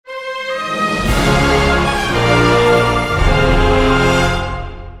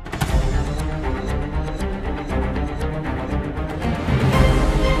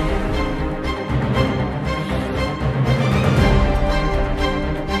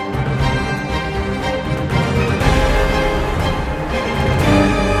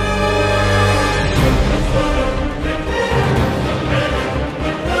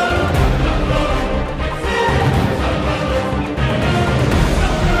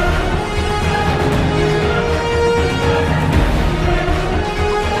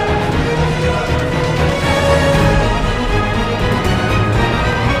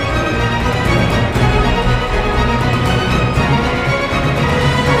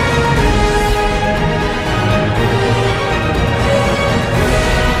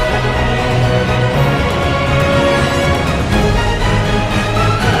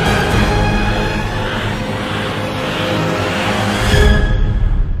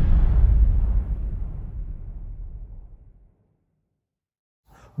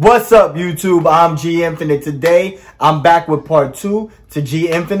What's up, YouTube? I'm G Infinite. Today, I'm back with part 2 to G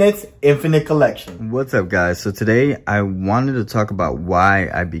Infinite's Infinite Collection. What's up, guys? So today, I wanted to talk about why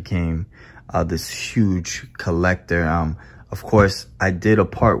I became this huge collector. Of course, I did a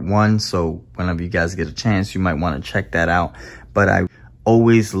part 1, so whenever you guys get a chance, you might want to check that out. But I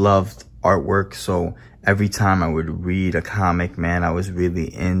always loved artwork, so every time I would read a comic, man, I was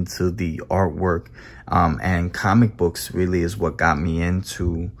really into the artwork. And comic books really is what got me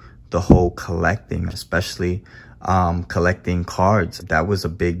into the whole collecting, especially collecting cards. That was a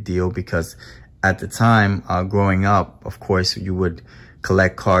big deal because at the time, growing up, of course, you would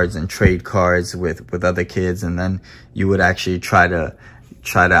collect cards and trade cards with other kids, and then you would actually try to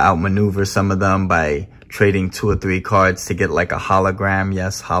outmaneuver some of them by trading 2 or 3 cards to get like a hologram.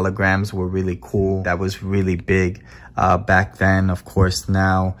 Yes, holograms were really cool. That was really big back then. Of course,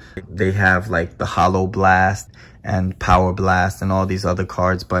 now they have like the Holo Blast and Power Blast and all these other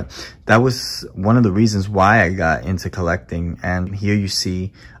cards, but that was one of the reasons why I got into collecting. And here you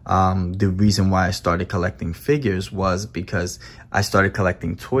see the reason why I started collecting figures was because I started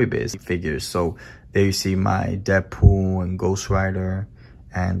collecting Toy Biz figures. So there you see my Deadpool and Ghost Rider,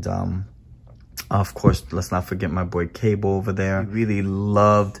 and of course, let's not forget my boy Cable over there. I really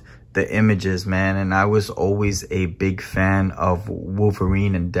loved the images, man, and I was always a big fan of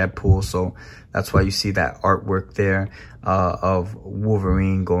Wolverine and Deadpool, so that's why you see that artwork there of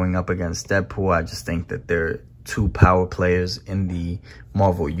Wolverine going up against Deadpool. I just think that they're 2 power players in the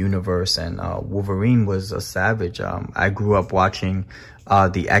Marvel Universe, and Wolverine was a savage. I grew up watching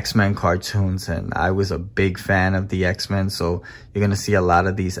the X-Men cartoons, and I was a big fan of the X-Men, so you're gonna see a lot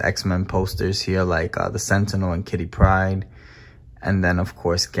of these X-Men posters here, like the Sentinel and Kitty Pryde, and then of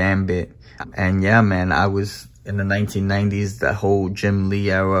course Gambit. And yeah, man, I was in the 1990s, the whole Jim Lee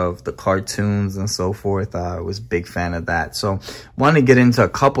era of the cartoons and so forth. I was a big fan of that. So want to get into a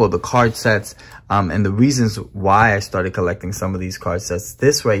couple of the card sets and the reasons why I started collecting some of these card sets.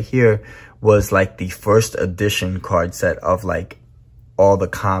 This right here was like the first edition card set of like all the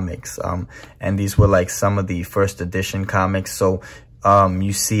comics, and these were like some of the first edition comics. So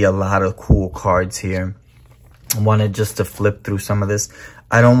you see a lot of cool cards here. I wanted just to flip through some of this.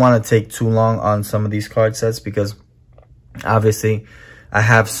 I don't want to take too long on some of these card sets because obviously I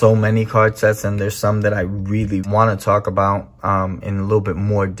have so many card sets, and there's some that I really want to talk about in a little bit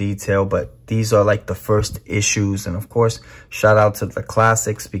more detail, but these are like the first issues. And of course, shout out to the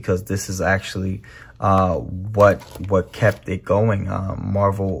classics because this is actually what kept it going.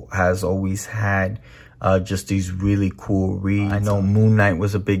 Marvel has always had just these really cool reads. I know Moon Knight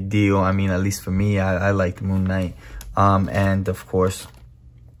was a big deal. I mean, at least for me, I liked Moon Knight. And of course,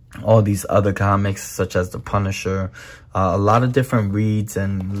 all these other comics such as The Punisher, a lot of different reads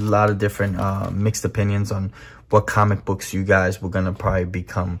and a lot of different mixed opinions on what comic books you guys were gonna probably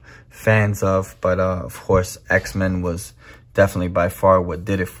become fans of. But of course, X-Men was definitely by far what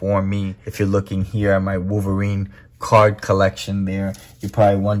did it for me. If you're looking here at my Wolverine card collection there, you're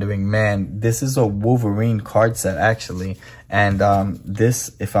probably wondering, man, this is a Wolverine card set actually. And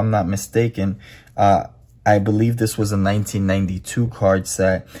this, if I'm not mistaken, I believe this was a 1992 card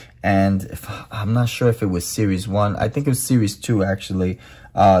set, and I'm not sure if it was series 1. I think it was series 2 actually,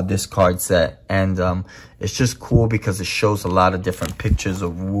 this card set. And it's just cool because it shows a lot of different pictures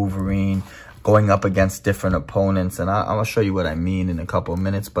of Wolverine going up against different opponents, and I'll show you what I mean in a couple of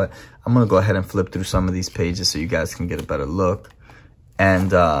minutes. But I'm gonna go ahead and flip through some of these pages so you guys can get a better look,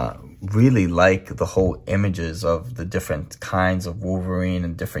 and really like the whole images of the different kinds of Wolverine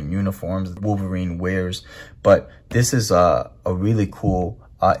and different uniforms Wolverine wears. But this is a really cool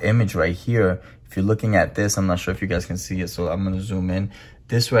image right here. If you're looking at this, I'm not sure if you guys can see it, so I'm gonna zoom in.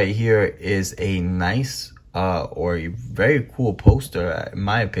 This right here is a nice or a very cool poster, in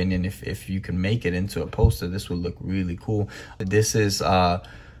my opinion. If you can make it into a poster, this would look really cool. This is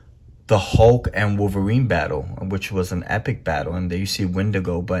the Hulk and Wolverine battle, which was an epic battle, and there you see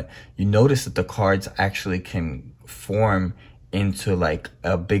Wendigo. But you notice that the cards actually can form into like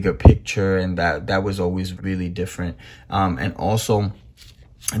a bigger picture, and that was always really different. And also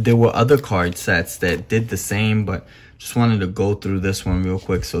there were other card sets that did the same, but just wanted to go through this one real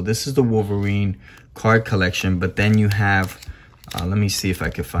quick. So this is the Wolverine card collection, but then you have let me see if I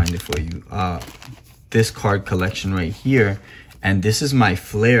can find it for you, this card collection right here. And this is my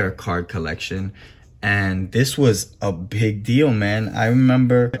Flair card collection, and this was a big deal, man. I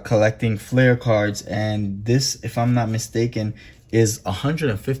remember collecting Flair cards, and this, if I'm not mistaken, is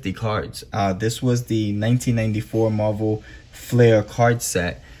 150 cards. This was the 1994 Marvel Flair card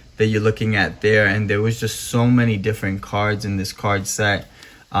set that you're looking at there, and there was just so many different cards in this card set.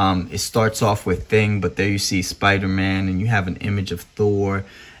 It starts off with Thing, but there you see Spider-Man, and you have an image of Thor,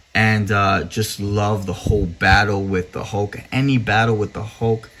 And just love the whole battle with the Hulk. Any battle with the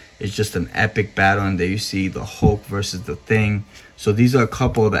Hulk is just an epic battle. And there you see the Hulk versus the Thing. So these are a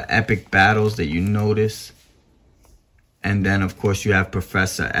couple of the epic battles that you notice. And then, of course, you have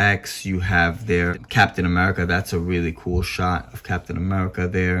Professor X. You have their Captain America. That's a really cool shot of Captain America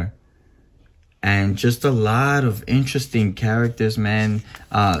there. And just a lot of interesting characters, man.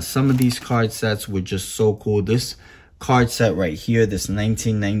 Some of these card sets were just so cool. This card set right here, this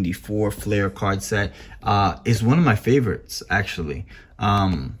 1994 Flair card set, is one of my favorites, actually.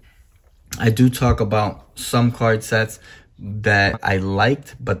 I do talk about some card sets that I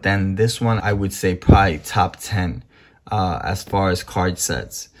liked, but then this one I would say probably top 10 as far as card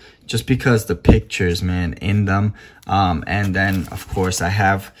sets, just because the pictures, man, in them. And then, of course, I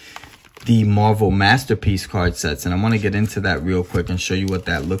have the Marvel Masterpiece card sets, and I want to get into that real quick and show you what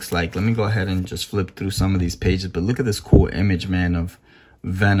that looks like. Let me go ahead and just flip through some of these pages, but look at this cool image, man, of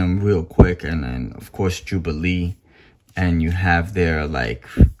Venom real quick, and then, of course, Jubilee, and you have there, like,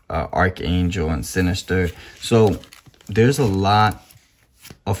 Archangel and Sinister. So there's a lot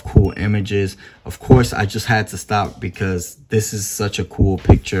of cool images. Of course, I just had to stop because this is such a cool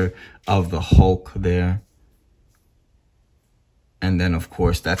picture of the Hulk there. And then, of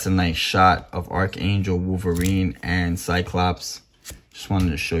course, that's a nice shot of Archangel, Wolverine, and Cyclops. Just wanted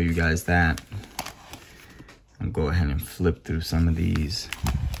to show you guys that. I'll go ahead and flip through some of these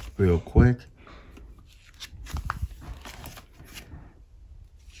real quick.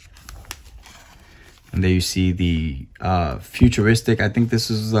 And there you see the futuristic. I think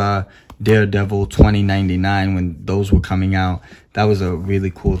this is Daredevil 2099 when those were coming out. That was a really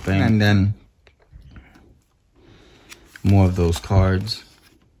cool thing. And then more of those cards.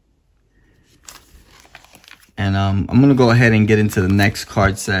 And I'm going to go ahead and get into the next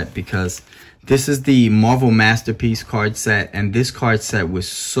card set because this is the Marvel Masterpiece card set. And this card set was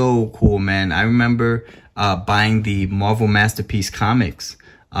so cool, man. I remember buying the Marvel Masterpiece comics.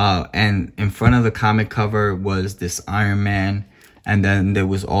 And in front of the comic cover was this Iron Man. And then there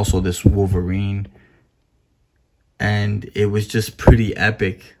was also this Wolverine. And it was just pretty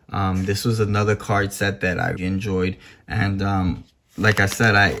epic. This was another card set that I enjoyed. And like I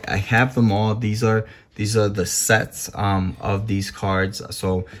said, I have them all. These are the sets of these cards.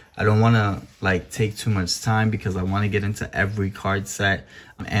 So I don't want to like take too much time because I want to get into every card set.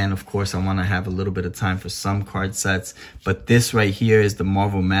 And of course, I want to have a little bit of time for some card sets. But this right here is the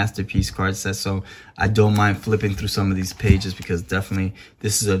Marvel Masterpiece card set. So I don't mind flipping through some of these pages because definitely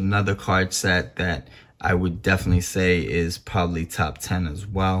this is another card set that I would definitely say is probably top 10 as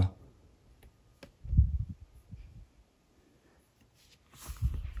well.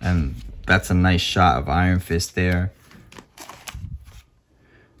 And that's a nice shot of Iron Fist there.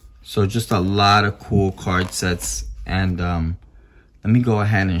 So just a lot of cool card sets. And let me go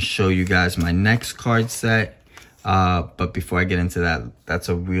ahead and show you guys my next card set. But before I get into that, that's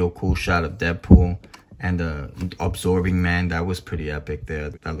a real cool shot of Deadpool and Absorbing Man. That was pretty epic there.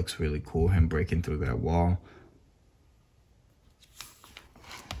 That looks really cool, him breaking through that wall.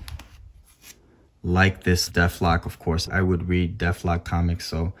 Like this Deathlock, of course. I would read Deathlock comics,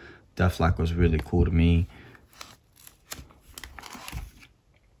 so Deathlock was really cool to me.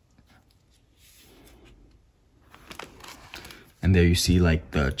 And there you see like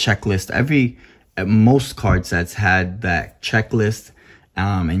the checklist. Most card sets had that checklist.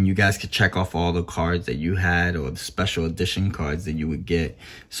 And you guys could check off all the cards that you had or the special edition cards that you would get.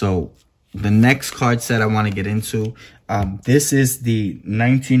 So the next card set I want to get into, this is the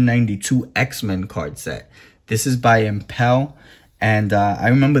 1992 X-Men card set. This is by Impel. And I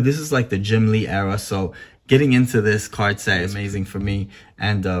remember this is like the Jim Lee era. So getting into this card set is amazing for me.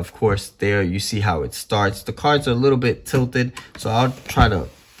 And of course, there you see how it starts. The cards are a little bit tilted. So I'll try to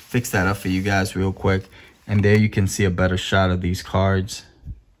fix that up for you guys real quick. And there you can see a better shot of these cards.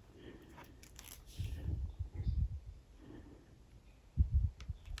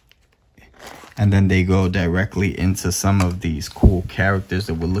 And then they go directly into some of these cool characters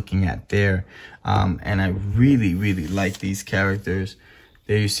that we're looking at there. And I really, really like these characters.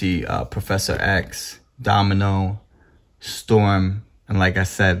 There you see Professor X, Domino, Storm. And like I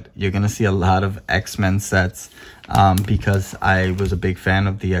said, you're going to see a lot of X-Men sets because I was a big fan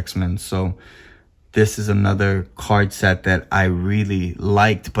of the X-Men. So this is another card set that I really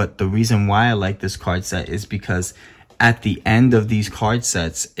liked. But the reason why I like this card set is because at the end of these card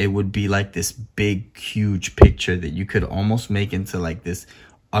sets, it would be like this big, huge picture that you could almost make into like this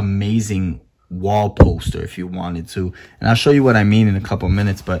amazing wall poster if you wanted to. And I'll show you what I mean in a couple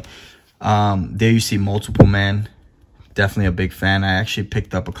minutes. But there you see Multiple Man, definitely a big fan. I actually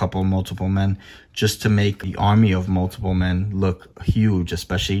picked up a couple of Multiple Men just to make the army of Multiple Men look huge,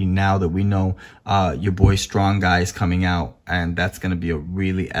 especially now that we know your boy Strong Guy is coming out, and that's going to be a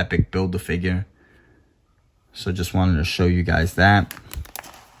really epic Build-A-Figure. So just wanted to show you guys that.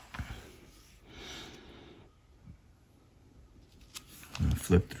 I'm gonna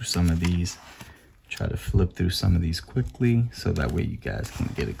flip through some of these. Try to flip through some of these quickly so that way you guys can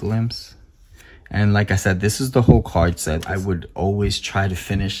get a glimpse. And like I said, this is the whole card set. I would always try to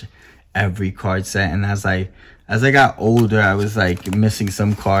finish every card set, and as I got older, I was like missing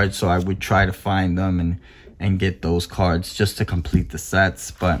some cards, so I would try to find them and get those cards just to complete the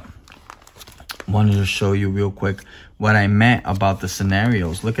sets. But wanted to show you real quick what I meant about the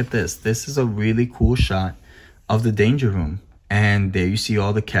scenarios. Look at this. This is a really cool shot of the Danger Room, and there you see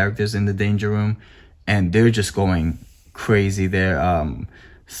all the characters in the Danger Room, and they're just going crazy there.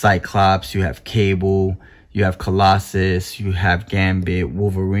 Cyclops, you have Cable, you have Colossus, you have Gambit,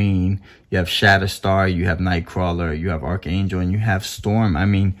 Wolverine, you have Shatterstar, you have Nightcrawler, you have Archangel, and you have Storm. I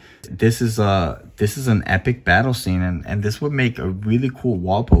mean, this is an epic battle scene, and this would make a really cool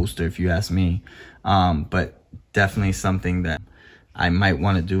wall poster if you ask me. But definitely something that I might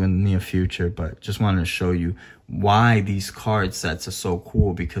want to do in the near future. But just wanted to show you why these card sets are so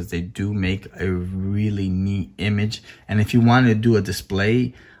cool, because they do make a really neat image. And if you wanted to do a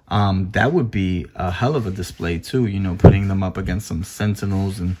display, that would be a hell of a display too, you know, putting them up against some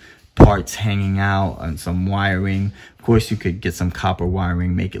Sentinels and parts hanging out and some wiring. Of course, you could get some copper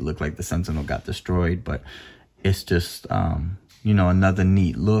wiring, make it look like the Sentinel got destroyed, but it's just, you know, another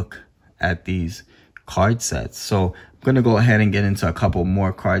neat look at these card sets. So I'm going to go ahead and get into a couple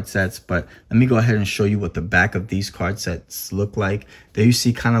more card sets, but let me go ahead and show you what the back of these card sets look like. There you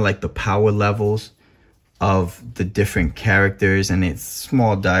see kind of like the power levels of the different characters, and it's a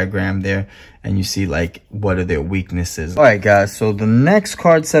small diagram there, and you see like what are their weaknesses. All right guys, so the next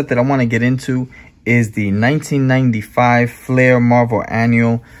card set that I want to get into is the 1995 Flair Marvel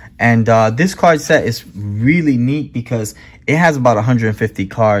Annual. And this card set is really neat because it has about 150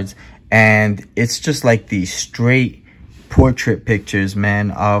 cards, and it's just like these straight portrait pictures,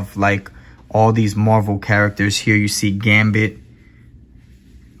 man, of like all these Marvel characters. Here you see Gambit,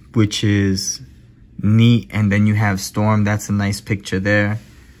 which is neat, and then you have Storm. That's a nice picture there.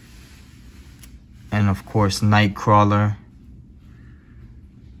 And of course Nightcrawler.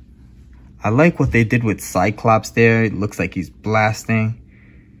 I like what they did with Cyclops there. It looks like he's blasting.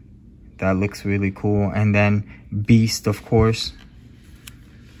 That looks really cool. And then Beast, of course.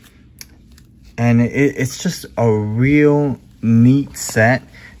 And it's just a real neat set.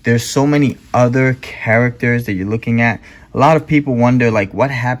 There's so many other characters that you're looking at. A lot of people wonder, like, what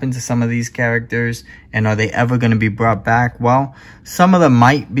happened to some of these characters, and are they ever going to be brought back? Well, some of them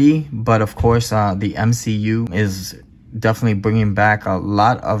might be, but of course, the MCU is definitely bringing back a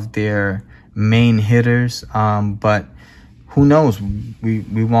lot of their main hitters. But who knows?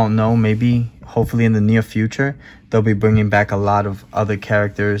 We won't know. Maybe, hopefully in the near future, they'll be bringing back a lot of other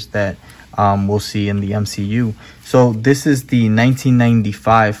characters that we'll see in the MCU. So this is the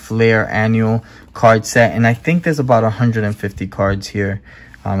 1995 Flair Annual card set, and I think there's about 150 cards here,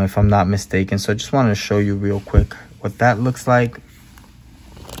 if I'm not mistaken. So I just wanted to show you real quick what that looks like.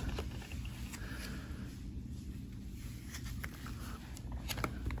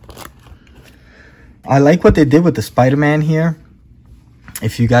 I like what they did with the Spider-Man here.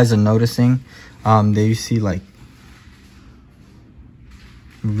 If you guys are noticing, there you see like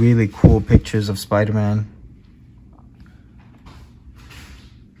really cool pictures of Spider-Man.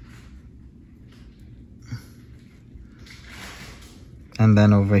 And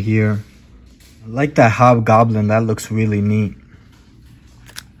then over here, I like that Hobgoblin. That looks really neat.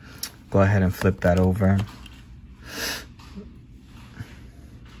 Go ahead and flip that over.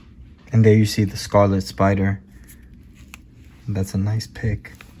 And there you see the Scarlet Spider. That's a nice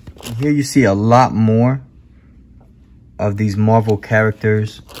pick. Here you see a lot more of these Marvel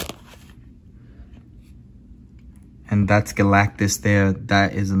characters. And that's Galactus there.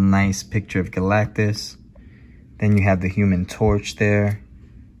 That is a nice picture of Galactus. Then you have the Human Torch there.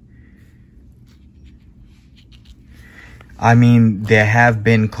 I mean, there have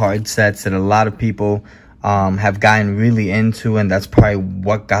been card sets that a lot of people have gotten really into, and that's probably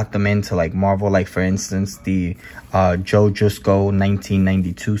what got them into like Marvel. Like for instance, the Joe Jusko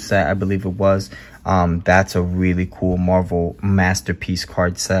 1992 set, I believe it was. That's a really cool Marvel masterpiece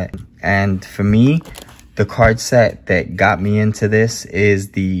card set. And for me, the card set that got me into this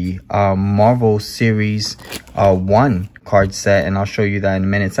is the Marvel Series 1 card set, and I'll show you that in a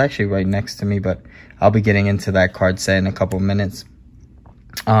minute. It's actually right next to me, but I'll be getting into that card set in a couple minutes.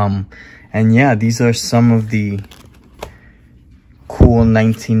 And yeah, these are some of the cool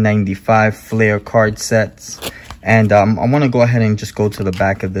 1995 Flair card sets. And I want to go ahead and just go to the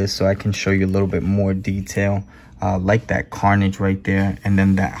back of this so I can show you a little bit more detail. Like that Carnage right there, and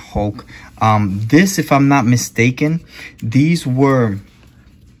then that Hulk. This, if I'm not mistaken, these were,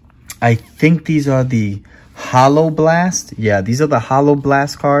 I think these are the Hollow Blast. Yeah, these are the Hollow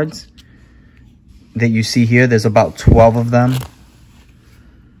Blast cards that you see here. There's about 12 of them.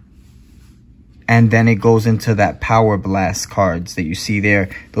 And then it goes into that Power Blast cards that you see there.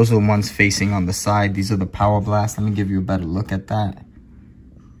 Those are the ones facing on the side. These are the Power Blast. Let me give you a better look at that.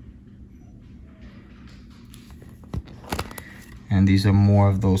 And these are more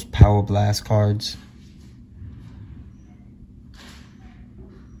of those Power Blast cards.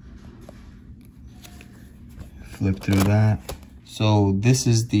 Flip through that. So this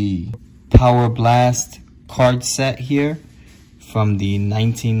is the Power Blast card set here from the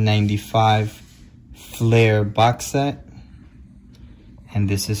 1995 Flair box set. And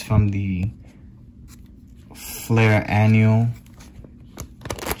this is from the Flair annual.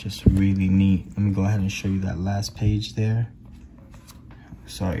 Just really neat. Let me go ahead and show you that last page there.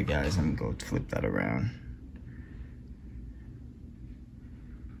 Sorry guys, let me go flip that around.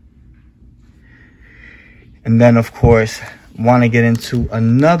 And then of course, want to get into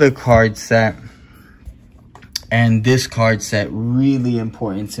another card set. And this card set, really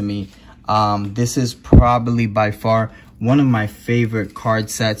important to me. This is probably by far one of my favorite card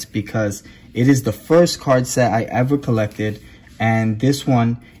sets because it is the first card set I ever collected. And this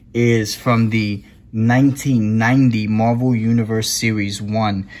one is from the 1990 Marvel Universe Series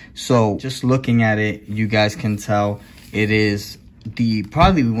 1. So just looking at it, you guys can tell it is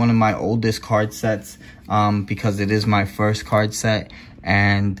probably one of my oldest card sets because it is my first card set.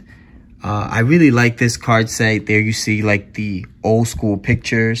 And I really like this card set. There you see like the old school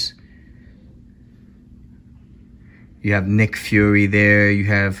pictures. You have Nick Fury there. You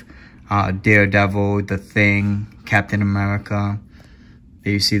have Daredevil, The Thing, Captain America.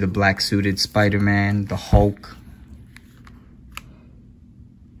 There you see the black suited Spider-Man, the Hulk.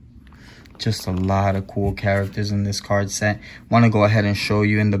 Just a lot of cool characters in this card set. Want to go ahead and show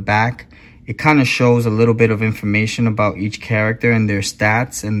you in the back. It kind of shows a little bit of information about each character and their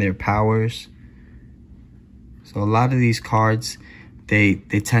stats and their powers. So a lot of these cards, they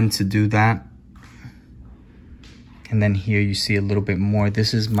tend to do that. And then here you see a little bit more.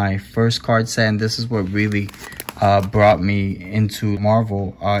 This is my first card set, and this is what really brought me into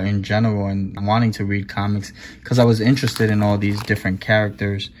Marvel in general and wanting to read comics because I was interested in all these different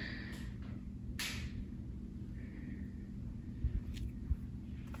characters.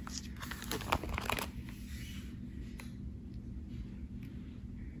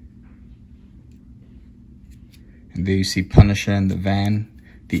 And there you see Punisher in the van,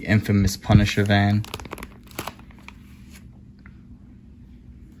 the infamous Punisher van.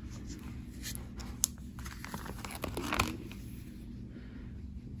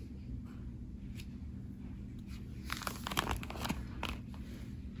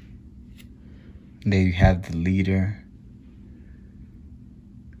 There you have the Leader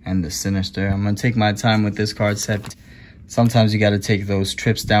and the Sinister. I'm going to take my time with this card set. Sometimes you got to take those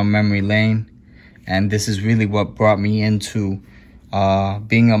trips down memory lane. And this is really what brought me into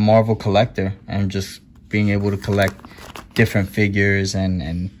being a Marvel collector and just being able to collect different figures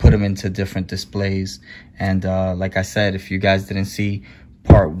and put them into different displays. And like I said, if you guys didn't see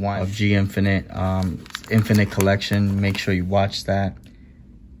part 1 of G Infinite, Infinite Collection, make sure you watch that.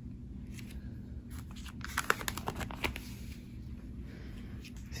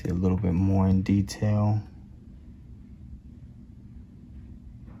 See a little bit more in detail.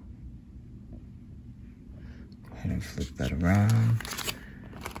 Go ahead and flip that around.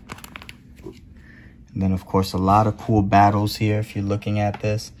 And then of course a lot of cool battles here if you're looking at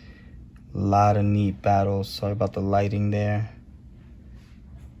this. A lot of neat battles. Sorry about the lighting there.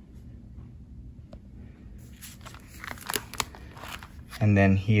 And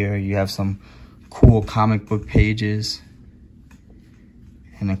then here you have some cool comic book pages.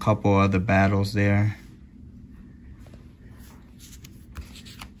 And a couple other battles there.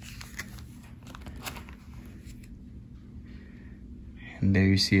 And there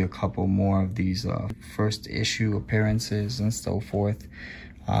you see a couple more of these first issue appearances and so forth.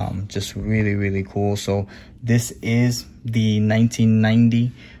 Just really, really cool. So this is the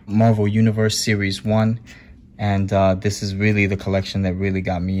 1990 Marvel Universe Series 1. And this is really the collection that really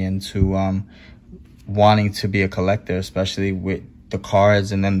got me into wanting to be a collector, especially with the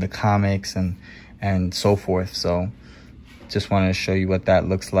cards and then the comics and so forth. So just wanted to show you what that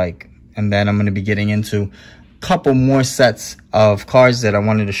looks like. And then I'm going to be getting into a couple more sets of cards that I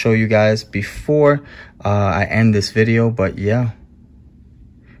wanted to show you guys before I end this video. But yeah,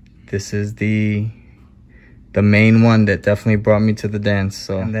 this is the main one that definitely brought me to the dance.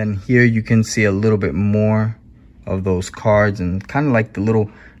 So, and then here you can see a little bit more of those cards and kind of like the little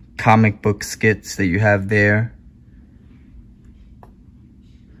comic book skits that you have there.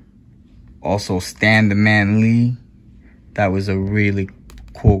 Also, Stan the Man Lee. That was a really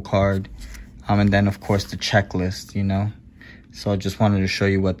cool card. And then, of course, the checklist, you know. So I just wanted to show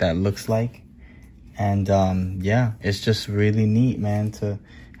you what that looks like. And yeah, it's just really neat, man, to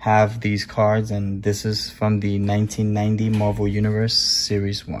have these cards. And this is from the 1990 Marvel Universe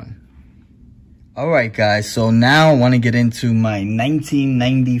Series 1. Alright guys, so now I want to get into my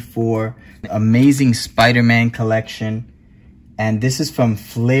 1994 Amazing Spider-Man collection. And this is from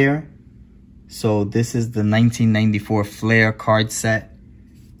Flair. So this is the 1994 Flair card set.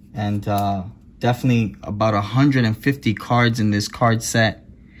 And definitely about 150 cards in this card set.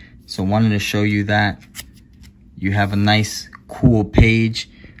 So wanted to show you that. You have a nice cool page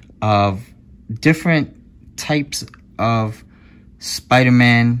of different types of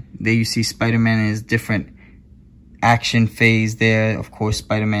Spider-Man. There you see Spider-Man in his different action phase there. Of course,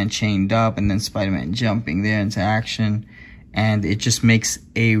 Spider-Man chained up and then Spider-Man jumping there into action. And it just makes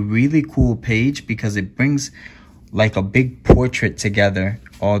a really cool page because it brings like a big portrait together,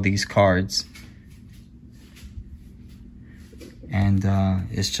 all these cards. And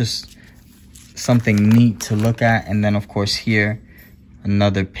it's just something neat to look at. And then, of course, here,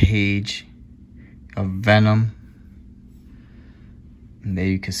 another page of Venom. And there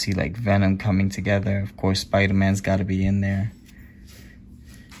you can see like Venom coming together. Of course, Spider-Man's got to be in there.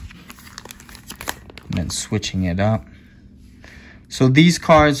 And then switching it up. So these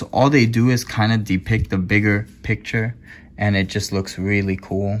cards, all they do is kind of depict the bigger picture. And it just looks really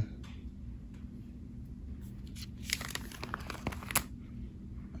cool.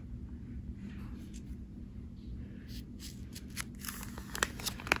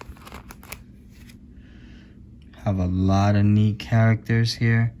 Have a lot of neat characters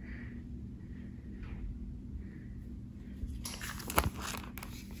here.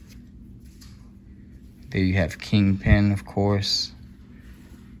 There you have Kingpin, of course.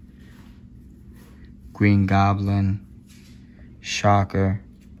 Green Goblin. Shocker.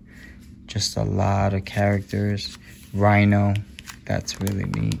 Just a lot of characters. Rhino. That's really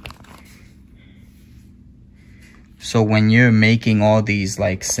neat. So when you're making all these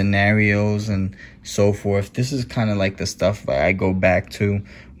like scenarios and so forth, this is kind of like the stuff that I go back to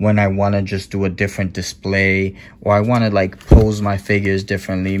when I want to just do a different display, or I want to like pose my figures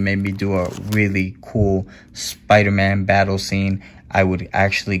differently, maybe do a really cool Spider-Man battle scene. I would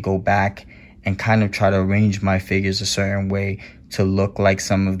actually go back and kind of try to arrange my figures a certain way to look like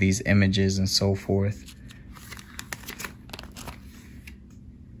some of these images and so forth.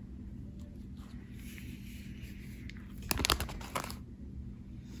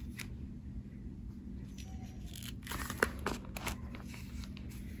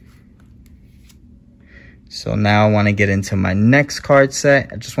 So now I want to get into my next card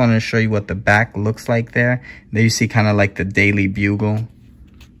set. I just wanted to show you what the back looks like there. There you see kind of like the Daily Bugle.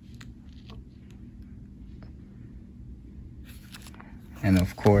 And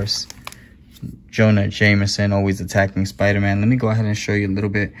of course, Jonah Jameson always attacking Spider-Man. Let me go ahead and show you a little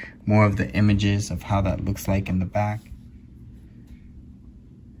bit more of the images of how that looks like in the back.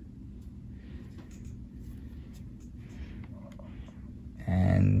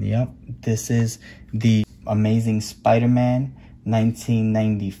 And yep, this is the Amazing Spider-Man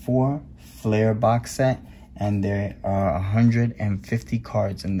 1994 Flair box set, and there are 150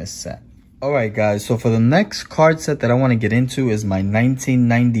 cards in this set. Alright guys, so for the next card set that I want to get into is my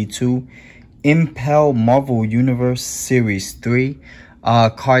 1992 Impel Marvel Universe Series 3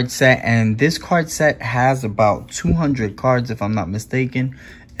 card set. And this card set has about 200 cards if I'm not mistaken.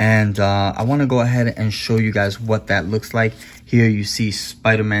 And I want to go ahead and show you guys what that looks like. Here you see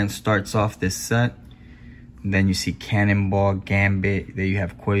Spider-Man starts off this set. And then you see Cannonball, Gambit. There you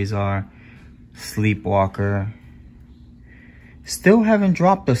have Quasar, Sleepwalker. Still haven't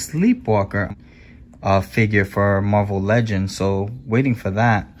dropped a Sleepwalker figure for Marvel Legends, so waiting for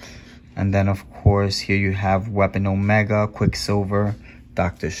that. And then, of course, here you have Weapon Omega, Quicksilver,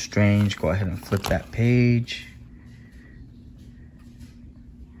 Doctor Strange. Go ahead and flip that page.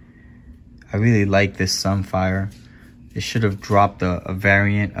 I really like this Sunfire. They should have dropped a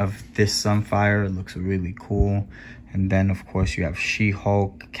variant of this Sunfire. It looks really cool. And then, of course, you have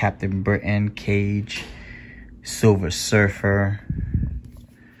She-Hulk, Captain Britain, Cage, Silver Surfer.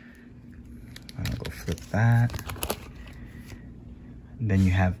 I'll go flip that. And then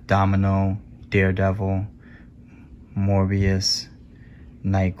you have Domino, Daredevil, Morbius,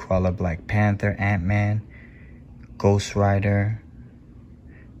 Nightcrawler, Black Panther, Ant-Man, Ghost Rider,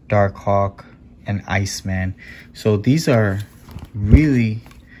 Darkhawk, and Iceman. So these are really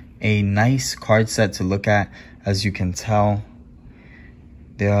a nice card set to look at. As you can tell,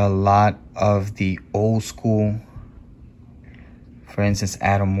 there are a lot of the old school. For instance,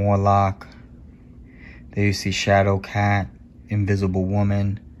 Adam Warlock. There you see Shadowcat, Invisible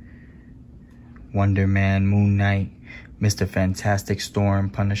Woman, Wonder Man, Moon Knight, Mr. Fantastic, Storm,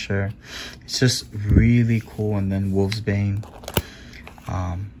 Punisher. It's just really cool. And then Wolfsbane.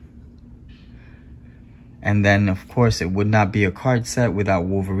 And then, of course, it would not be a card set without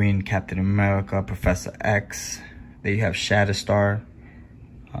Wolverine, Captain America, Professor X. There you have Shatterstar.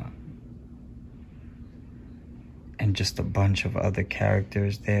 And just a bunch of other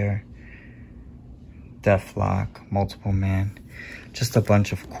characters there. Deathlock, Multiple Man. Just a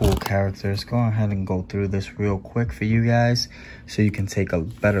bunch of cool characters. Go ahead and go through this real quick for you guys so you can take a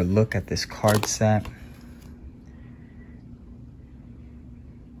better look at this card set.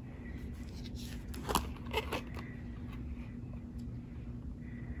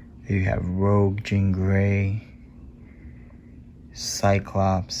 There you have Rogue, Jean Grey,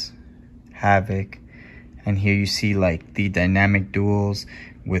 Cyclops, Havoc. And here you see like the dynamic duels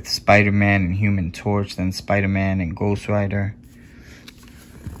with Spider-Man and Human Torch, then Spider-Man and Ghost Rider.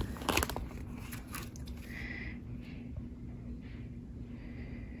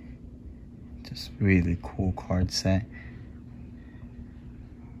 Just really cool card set.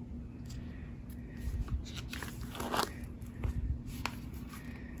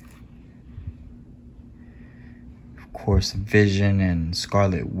 Of course, Vision and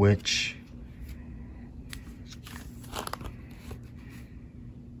Scarlet Witch.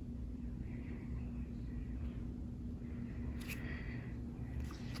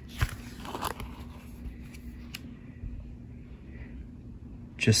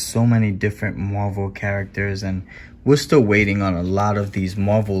 Just so many different Marvel characters, and we're still waiting on a lot of these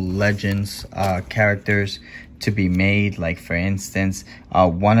Marvel Legends characters to be made. Like, for instance,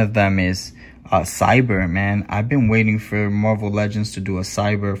 one of them is Cyber, man. I've been waiting for Marvel Legends to do a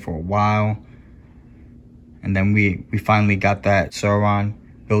Cyber for a while, and then we finally got that Sauron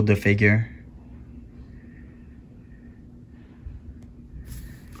Build-A-Figure.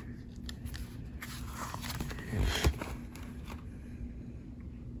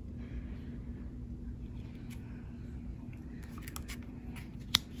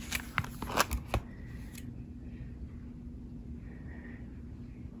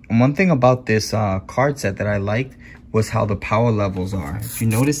 And one thing about this card set that I liked was how the power levels are. If you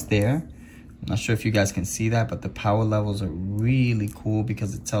notice there, I'm not sure if you guys can see that, but the power levels are really cool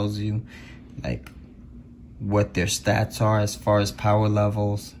because it tells you like what their stats are as far as power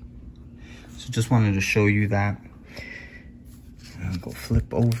levels. So just wanted to show you that. I'll go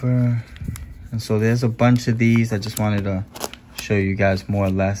flip over. And so there's a bunch of these. I just wanted to show you guys more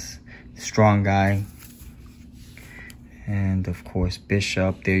or less. Strong Guy. And of course,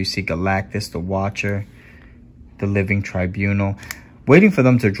 Bishop. There you see Galactus, the Watcher, the Living Tribunal. Waiting for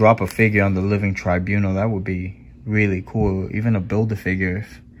them to drop a figure on the Living Tribunal. That would be really cool. Even a Build-A-Figure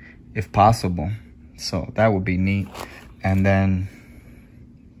if possible. So that would be neat. And then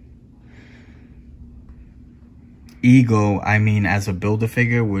Ego, I mean, as a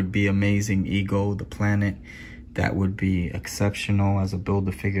Build-A-Figure would be amazing. Ego, the planet, that would be exceptional as a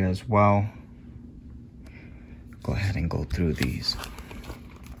Build-A-Figure as well. Go ahead and go through these.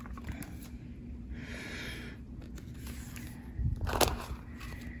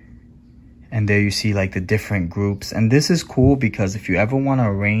 And there you see like the different groups. And this is cool because if you ever want to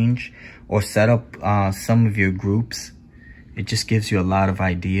arrange or set up some of your groups, it just gives you a lot of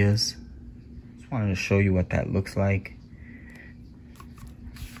ideas. Just wanted to show you what that looks like.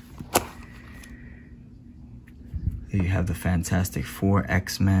 Here you have the Fantastic Four,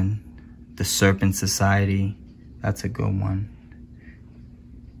 X-Men, the Serpent Society. That's a good one.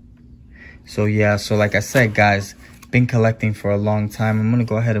 So yeah, so like I said, guys, been collecting for a long time. I'm gonna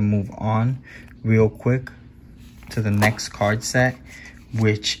go ahead and move on real quick to the next card set,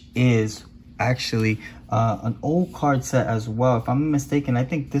 which is actually an old card set as well. If I'm mistaken, I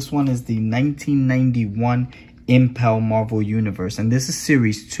think this one is the 1991 Impel Marvel Universe, and this is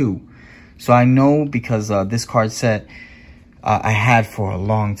Series 2. So I know because this card set I had for a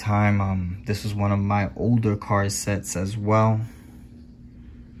long time. This is one of my older card sets as well.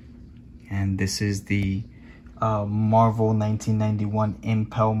 And this is the Marvel 1991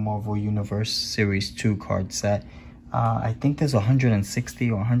 Impel Marvel Universe Series 2 card set. I think there's 160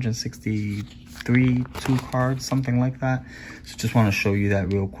 or 163 2 cards, something like that. So just want to show you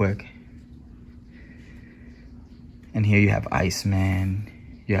that real quick. And here you have Iceman,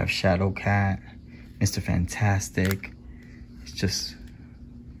 you have Shadowcat, Mr. Fantastic. It's just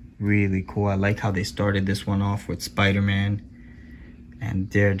Really cool. I like how they started this one off with Spider-Man and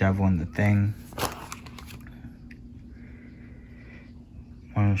Daredevil and the Thing.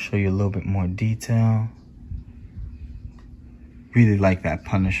 I want to show you a little bit more detail. Really like that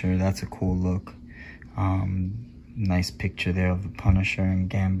Punisher. That's a cool look. Nice picture there of the Punisher and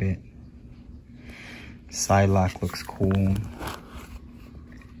Gambit. Psylocke looks cool.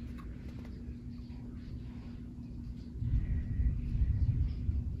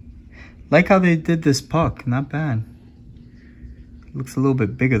 Like how they did this puck. Not bad. Looks a little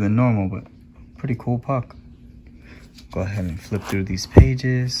bit bigger than normal, but pretty cool puck. Go ahead and flip through these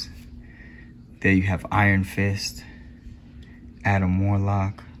pages. There you have Iron Fist, Adam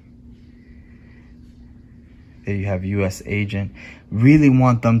Warlock. There you have US Agent. Really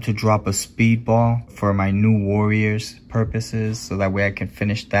want them to drop a Speedball for my New Warriors purposes, so that way I can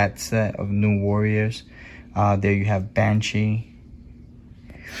finish that set of New Warriors. There you have Banshee.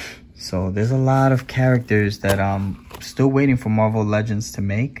 So there's a lot of characters that I'm still waiting for Marvel Legends to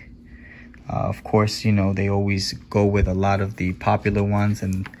make. Of course, you know, they always go with a lot of the popular ones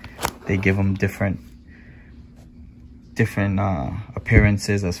and they give them different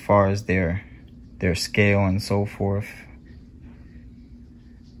appearances as far as their scale and so forth.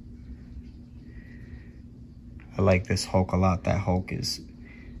 I like this Hulk a lot. That Hulk is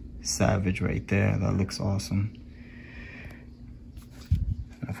savage right there. That looks awesome.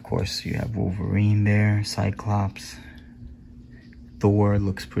 Of course, you have Wolverine there, Cyclops. Thor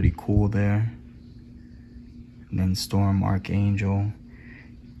looks pretty cool there. And then Storm, Archangel.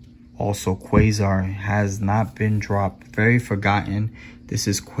 Also, Quasar has not been dropped. Very forgotten. This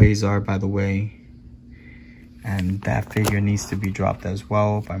is Quasar, by the way. And that figure needs to be dropped as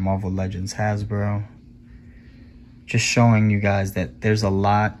well by Marvel Legends Hasbro. Just showing you guys that there's a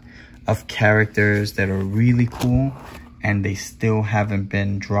lot of characters that are really cool and they still haven't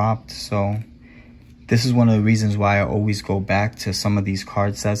been dropped. So this is one of the reasons why I always go back to some of these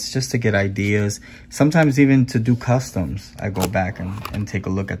card sets just to get ideas. Sometimes even to do customs, I go back and take a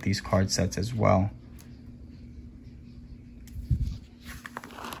look at these card sets as well.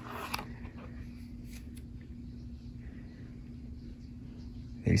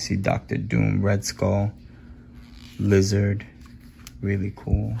 There you see Dr. Doom, Red Skull, Lizard, really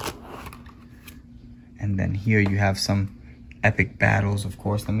cool. And then here you have some epic battles, of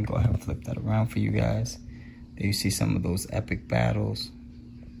course. Let me go ahead and flip that around for you guys. There you see some of those epic battles.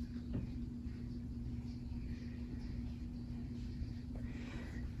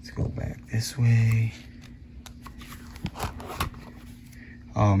 Let's go back this way.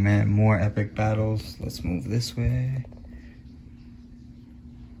 Oh man, more epic battles. Let's move this way.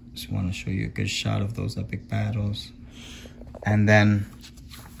 Just want to show you a good shot of those epic battles. And then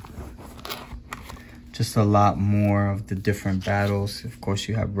just a lot more of the different battles. Of course,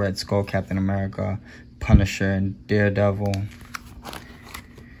 you have Red Skull, Captain America, Punisher, and Daredevil.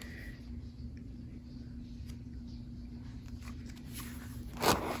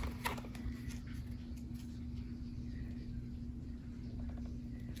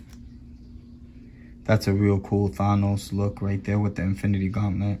 That's a real cool Thanos look right there with the Infinity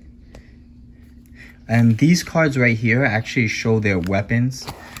Gauntlet. And these cards right here actually show their weapons,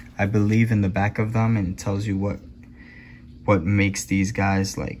 I believe, in the back of them, and it tells you what makes these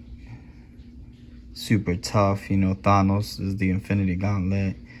guys like super tough. You know, Thanos is the Infinity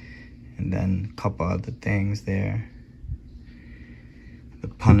Gauntlet, and then a couple other things there. The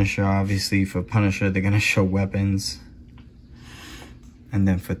Punisher, obviously, for Punisher, they're gonna show weapons. And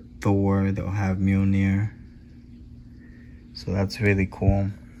then for Thor, they'll have Mjolnir. So that's really cool.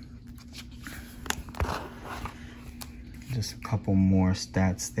 Just a couple more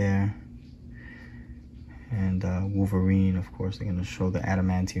stats there. And Wolverine, of course, they're gonna show the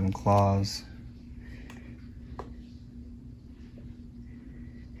adamantium claws.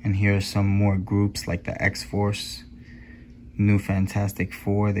 And here are some more groups like the X-Force, New Fantastic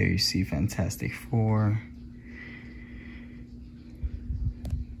Four. There you see Fantastic Four.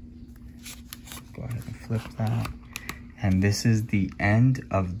 Go ahead and flip that. And this is the end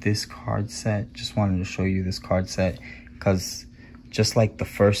of this card set. Just wanted to show you this card set because just like the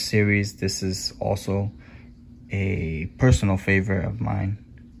first series, this is also a personal favorite of mine.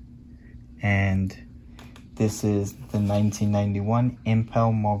 And this is the 1991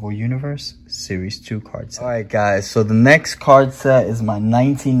 Impel Marvel Universe Series 2 card set. Alright guys, so the next card set is my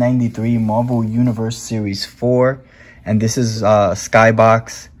 1993 Marvel Universe Series 4. And this is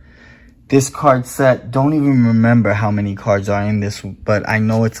Skybox. This card set, don't even remember how many cards are in this, but I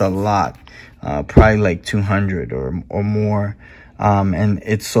know it's a lot. Probably like 200 or more. And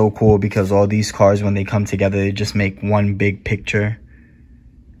it's so cool because all these cards, when they come together, they just make one big picture.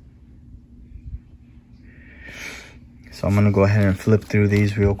 So I'm gonna go ahead and flip through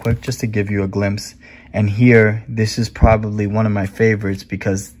these real quick just to give you a glimpse. And here, this is probably one of my favorites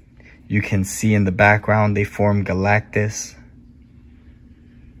because you can see in the background they form Galactus.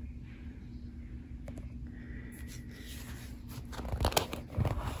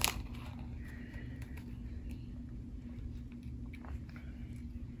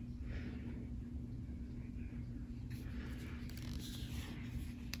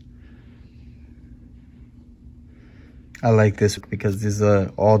 I like this because these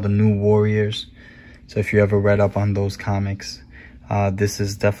are all the new Warriors. So if you ever read up on those comics, this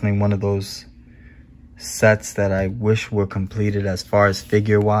is definitely one of those sets that I wish were completed as far as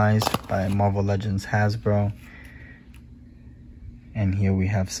figure-wise by Marvel Legends Hasbro. And here we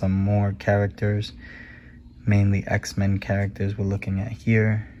have some more characters, mainly X-Men characters we're looking at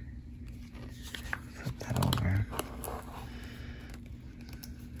here. Flip that over.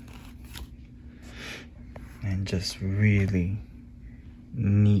 And just really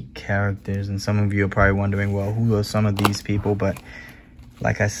neat characters. And some of you are probably wondering, well, who are some of these people? But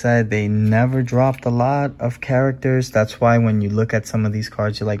like I said, they never dropped a lot of characters. That's why when you look at some of these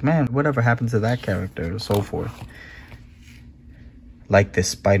cards, you're like, man, whatever happened to that character, and so forth. Like this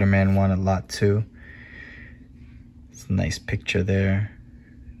Spider-Man one a lot too. It's a nice picture there.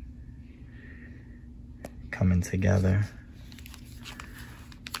 Coming together.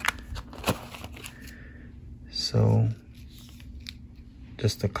 So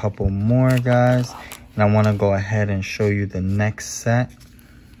just a couple more, guys, and I want to go ahead and show you the next set.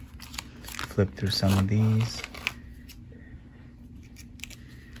 Flip through some of these.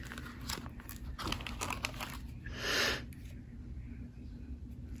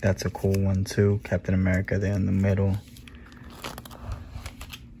 That's a cool one too. Captain America there in the middle.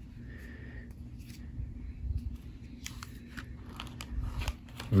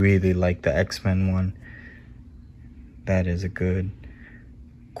 Really like the X-Men one. That is a good,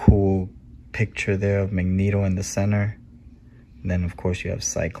 cool picture there of Magneto in the center. And then, of course, you have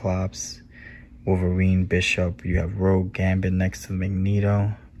Cyclops, Wolverine, Bishop. You have Rogue, Gambit next to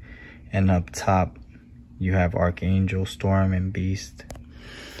Magneto. And up top, you have Archangel, Storm, and Beast.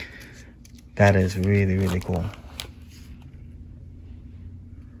 That is really, really cool.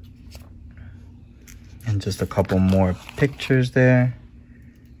 And just a couple more pictures there.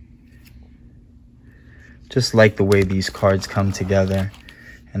 Just like the way these cards come together.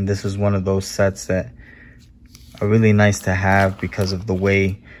 And this is one of those sets that are really nice to have because of the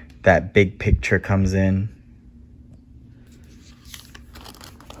way that big picture comes in.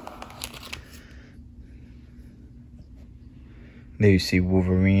 There you see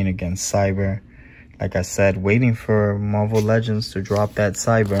Wolverine against Cyber. Like I said, waiting for Marvel Legends to drop that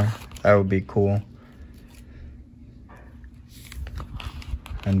Cyber. That would be cool.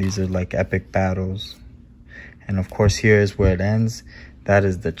 And these are like epic battles. And of course, here is where it ends. That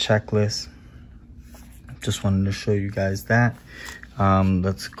is the checklist. Just wanted to show you guys that.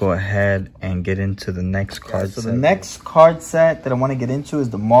 Let's go ahead and get into the next card set. So the next card set that I want to get into is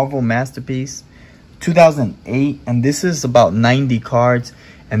the Marvel Masterpiece 2008. And this is about 90 cards.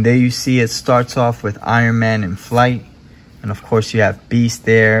 And there you see it starts off with Iron Man in flight. And of course, you have Beast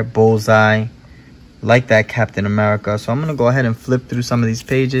there, Bullseye. Like that Captain America. So I'm going to go ahead and flip through some of these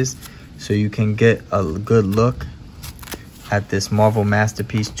pages so you can get a good look at this Marvel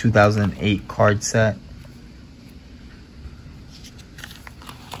Masterpiece 2008 card set.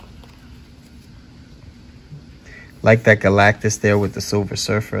 Like that Galactus there with the Silver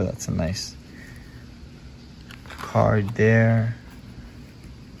Surfer. That's a nice card there.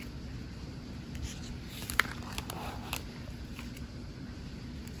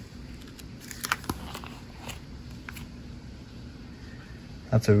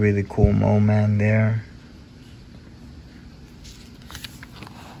 That's a really cool Mo-Man there.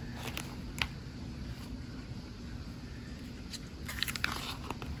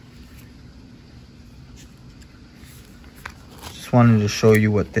 Just wanted to show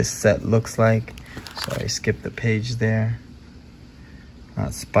you what this set looks like. So I skipped the page there.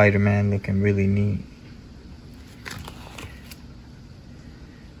 Spider-Man looking really neat.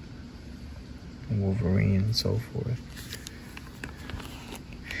 Wolverine and so forth.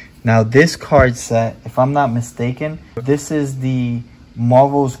 Now this card set, if I'm not mistaken, this is the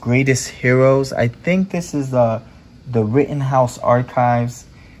Marvel's Greatest Heroes. I think this is the Rittenhouse Archives.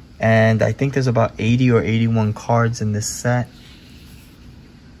 And I think there's about 80 or 81 cards in this set.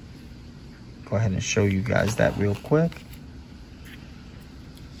 Go ahead and show you guys that real quick.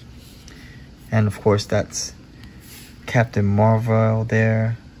 And of course that's Captain Marvel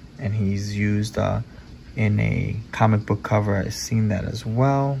there. And he's used in a comic book cover. I've seen that as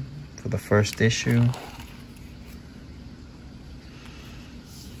well for the first issue.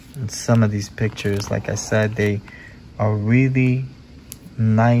 And some of these pictures, like I said, they are really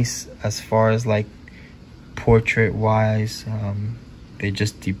nice as far as like portrait wise. They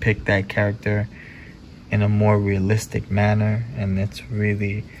just depict that character in a more realistic manner, and it's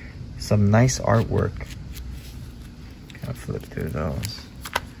really some nice artwork. I'll flip through those.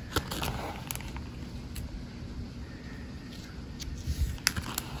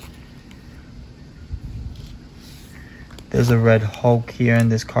 There's a Red Hulk here in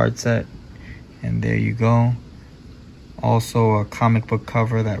this card set, and there you go. Also a comic book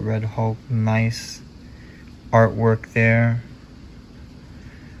cover, that Red Hulk, nice artwork there.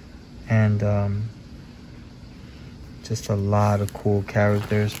 And just a lot of cool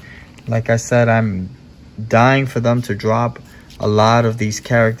characters. Like I said, I'm dying for them to drop a lot of these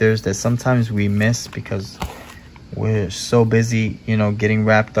characters that sometimes we miss because we're so busy, you know, getting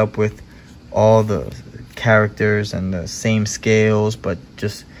wrapped up with all the characters and the same scales, but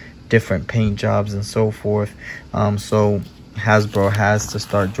just different paint jobs and so forth. So Hasbro has to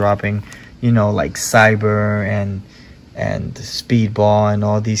start dropping, you know, like Cyber and Speedball and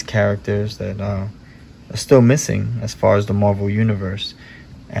all these characters that are still missing as far as the Marvel Universe,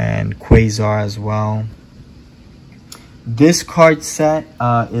 and Quasar as well. This card set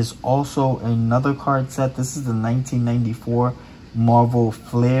is also another card set. This is the 1994 Marvel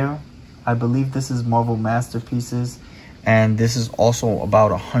Flair. I believe this is Marvel Masterpieces, and this is also about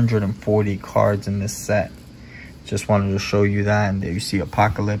 140 cards in this set. Just wanted to show you that. And there you see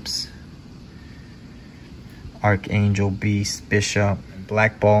Apocalypse, Archangel, Beast, Bishop,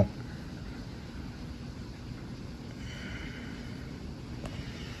 Black Bolt.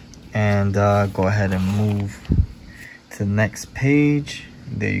 And go ahead and move to the next page.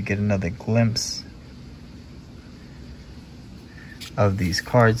 There you get another glimpse of these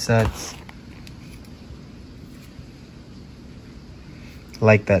card sets.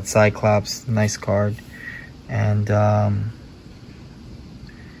 Like that Cyclops, nice card. And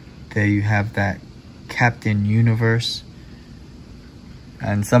there you have that Captain Universe.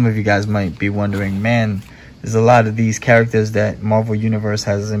 And some of you guys might be wondering, man, there's a lot of these characters that Marvel Universe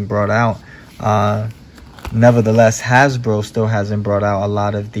hasn't brought out. Nevertheless, Hasbro still hasn't brought out a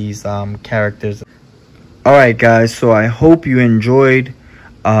lot of these characters. Alright guys, so I hope you enjoyed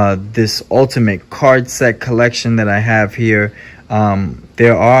this ultimate card set collection that I have here.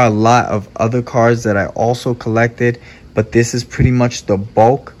 There are a lot of other cards that I also collected, but this is pretty much the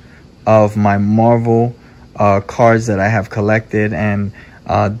bulk of my Marvel cards that I have collected. And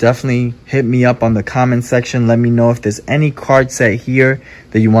definitely hit me up on the comment section. Let me know if there's any card set here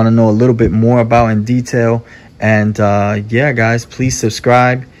that you want to know a little bit more about in detail. And yeah guys, please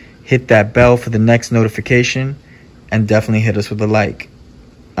subscribe, hit that bell for the next notification, and definitely hit us with a like.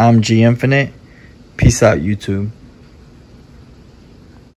 I'm G Infinite. Peace out, YouTube.